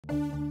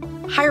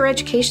Higher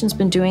education's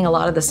been doing a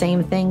lot of the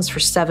same things for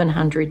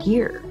 700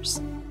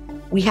 years.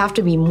 We have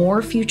to be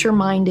more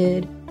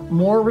future-minded,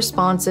 more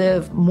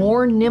responsive,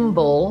 more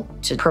nimble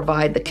to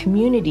provide the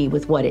community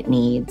with what it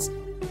needs.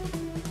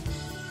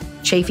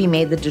 Chaffey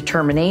made the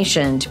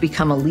determination to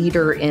become a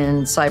leader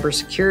in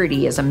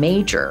cybersecurity as a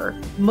major.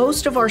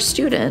 Most of our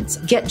students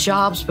get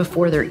jobs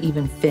before they're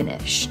even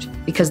finished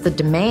because the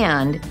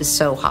demand is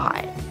so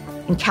high.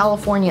 In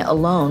California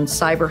alone,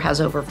 cyber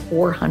has over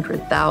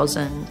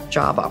 400,000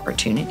 job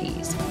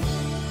opportunities.